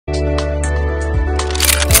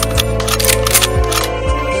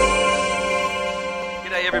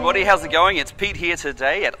everybody, how's it going? It's Pete here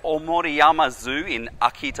today at Omoriyama Zoo in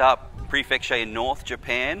Akita Prefecture in North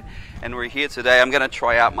Japan, and we're here today. I'm going to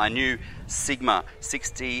try out my new Sigma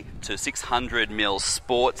 60 to 600mm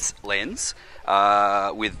sports lens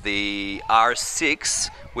with the R6,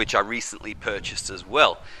 which I recently purchased as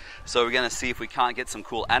well. So we're going to see if we can't get some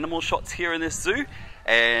cool animal shots here in this zoo,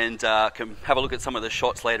 and can have a look at some of the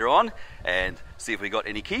shots later on and see if we got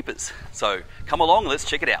any keepers. So come along, let's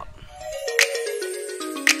check it out.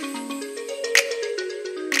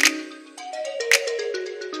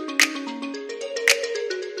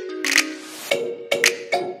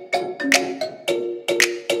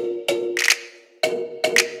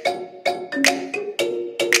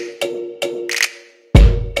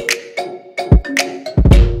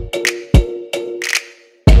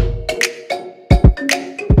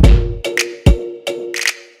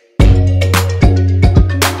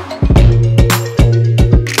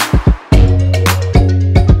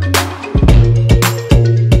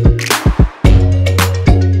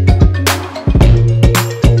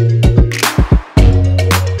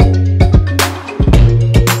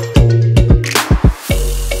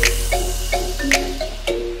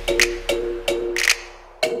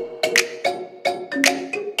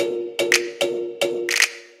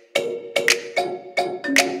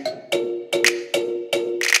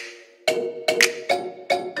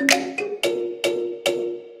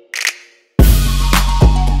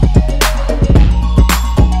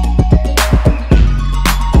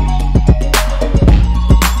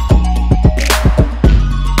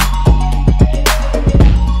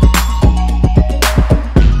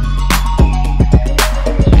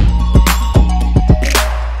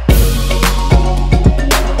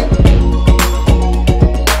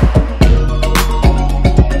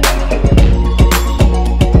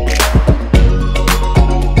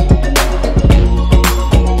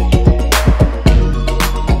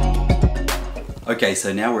 Okay,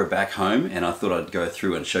 so now we're back home, and I thought I'd go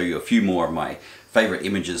through and show you a few more of my favorite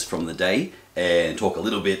images from the day and talk a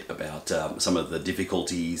little bit about some of the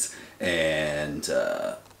difficulties and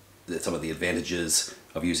some of the advantages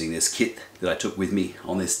of using this kit that I took with me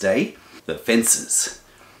on this day. The fences.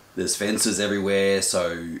 There's fences everywhere,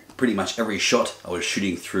 so pretty much every shot I was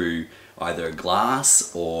shooting through either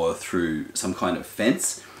glass or through some kind of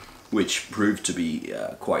fence, which proved to be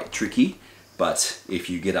quite tricky. But if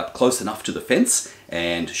you get up close enough to the fence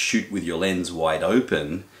and shoot with your lens wide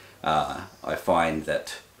open, I find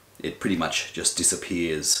that it pretty much just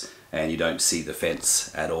disappears and you don't see the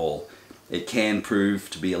fence at all. It can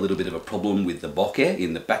prove to be a little bit of a problem with the bokeh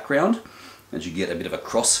in the background, as you get a bit of a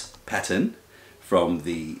cross pattern from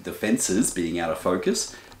the fences being out of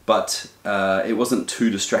focus, but it wasn't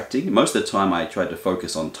too distracting. Most of the time I tried to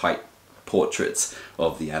focus on tight portraits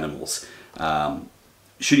of the animals.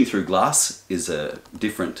 Shooting through glass is a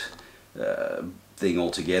different thing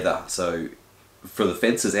altogether. So for the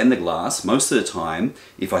fences and the glass, most of the time,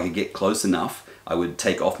 if I could get close enough, I would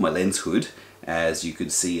take off my lens hood, as you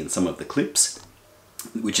could see in some of the clips,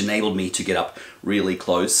 which enabled me to get up really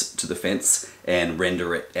close to the fence and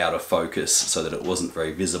render it out of focus so that it wasn't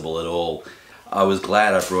very visible at all. I was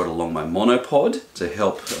glad I brought along my monopod to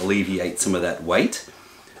help alleviate some of that weight.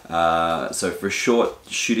 So for short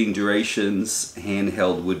shooting durations,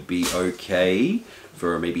 handheld would be okay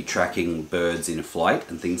for maybe tracking birds in flight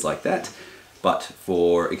and things like that. But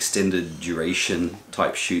for extended duration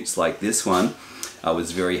type shoots like this one, I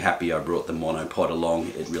was very happy I brought the monopod along.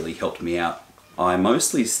 It really helped me out. I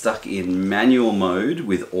mostly stuck in manual mode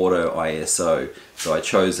with auto ISO. So I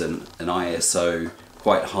chose an ISO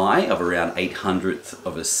quite high of around 800th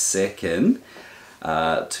of a second.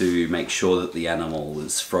 To make sure that the animal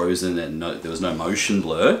was frozen and there was no motion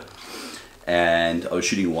blur, and I was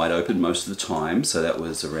shooting wide open most of the time, so that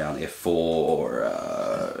was around f4 or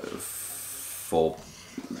 4,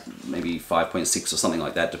 maybe 5.6 or something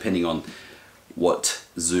like that, depending on what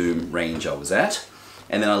zoom range I was at.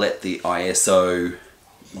 And then I let the ISO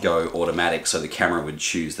go automatic, so the camera would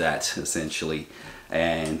choose that essentially,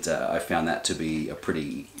 and I found that to be a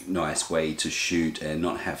pretty nice way to shoot and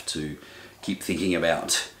not have to keep thinking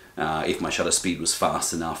about if my shutter speed was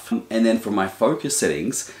fast enough. And then for my focus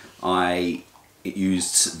settings, I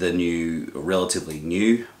used the relatively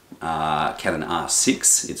new Canon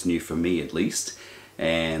R6. It's new for me at least,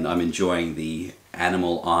 and I'm enjoying the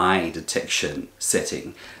animal eye detection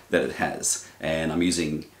setting that it has. And I'm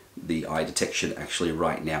using the eye detection actually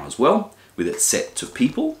right now as well, with it set to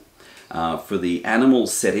people. For the animal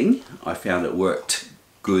setting, I found it worked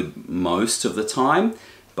good most of the time,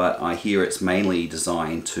 but I hear it's mainly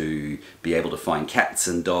designed to be able to find cats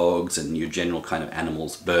and dogs and your general kind of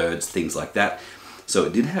animals, birds, things like that. So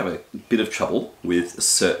it did have a bit of trouble with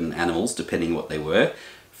certain animals, depending what they were,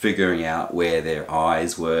 figuring out where their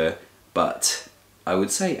eyes were, but I would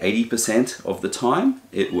say 80% of the time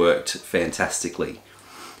it worked fantastically.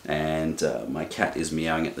 And my cat is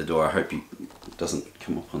meowing at the door. I hope he doesn't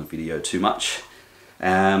come up on the video too much.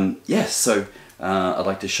 Yeah, so I'd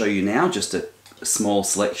like to show you now just a small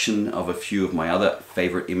selection of a few of my other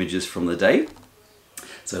favorite images from the day.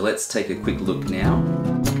 So let's take a quick look now.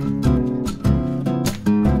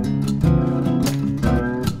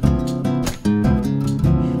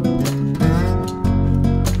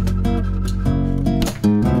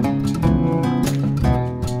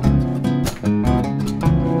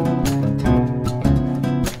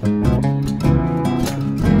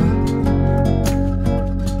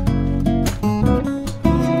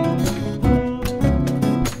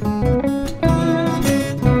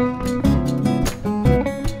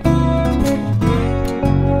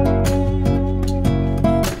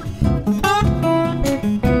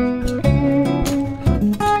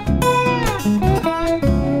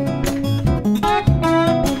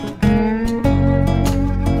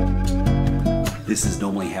 This is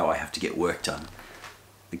normally how I have to get work done.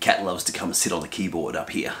 The cat loves to come and sit on the keyboard up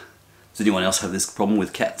here. Does anyone else have this problem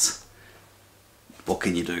with cats? What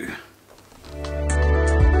can you do?